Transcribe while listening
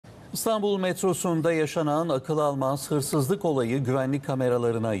İstanbul metrosunda yaşanan akılalmaz hırsızlık olayı güvenlik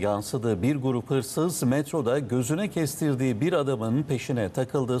kameralarına yansıdı. Bir grup hırsız metroda gözüne kestirdiği bir adamın peşine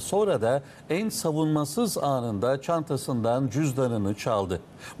takıldı. Sonra da en savunmasız anında çantasından cüzdanını çaldı.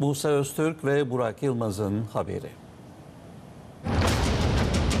 Buse Öztürk ve Burak Yılmaz'ın haberi.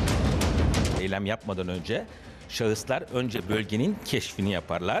 Eylem yapmadan önce şahıslar önce bölgenin keşfini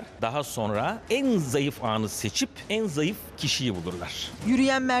yaparlar. Daha sonra en zayıf anı seçip en zayıf kişiyi bulurlar.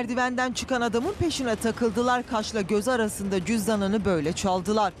 Yürüyen merdivenden çıkan adamın peşine takıldılar. Kaşla göz arasında cüzdanını böyle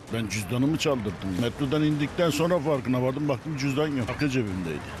çaldılar. Ben cüzdanımı çaldırdım. Metrodan indikten sonra farkına vardım. Baktım cüzdan yok. Akıl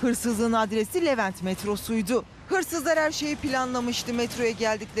cebimdeydi. Hırsızın adresi Levent metrosuydu. Hırsızlar her şeyi planlamıştı. Metroya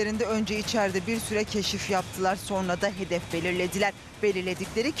geldiklerinde önce içeride bir süre keşif yaptılar. Sonra da hedef belirlediler.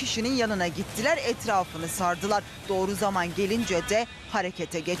 Belirledikleri kişinin yanına gittiler, etrafını sardılar. Doğru zaman gelince de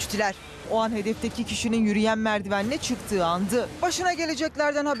harekete geçtiler. O an hedefteki kişinin yürüyen merdivenle çıktığı andı. Başına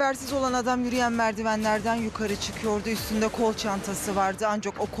geleceklerden habersiz olan adam yürüyen merdivenlerden yukarı çıkıyordu. Üstünde kol çantası vardı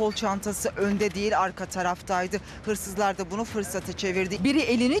ancak o kol çantası önde değil arka taraftaydı. Hırsızlar da bunu fırsata çevirdi. Biri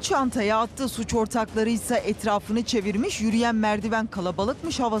elini çantaya attı, suç ortakları ise etrafını çevirmiş, yürüyen merdiven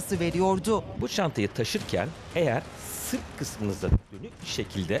kalabalıkmış havası veriyordu. Bu çantayı taşırken eğer sırt kısmınızda dönük bir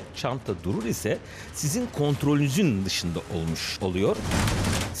şekilde çanta durur ise sizin kontrolünüzün dışında olmuş oluyor.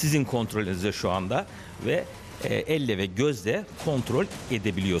 Sizin kontrolünüzde şu anda ve elle ve gözle kontrol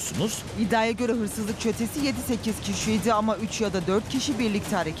edebiliyorsunuz. İddiaya göre hırsızlık çetesi 7-8 kişiydi ama 3 ya da 4 kişi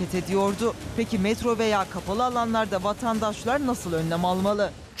birlikte hareket ediyordu. Peki metro veya kapalı alanlarda vatandaşlar nasıl önlem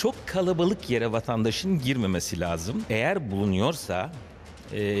almalı? Çok kalabalık yere vatandaşın girmemesi lazım. Eğer bulunuyorsa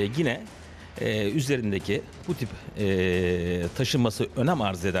yine üzerindeki bu tip taşınması önem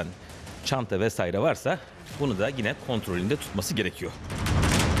arz eden çanta vesaire varsa bunu da yine kontrolünde tutması gerekiyor.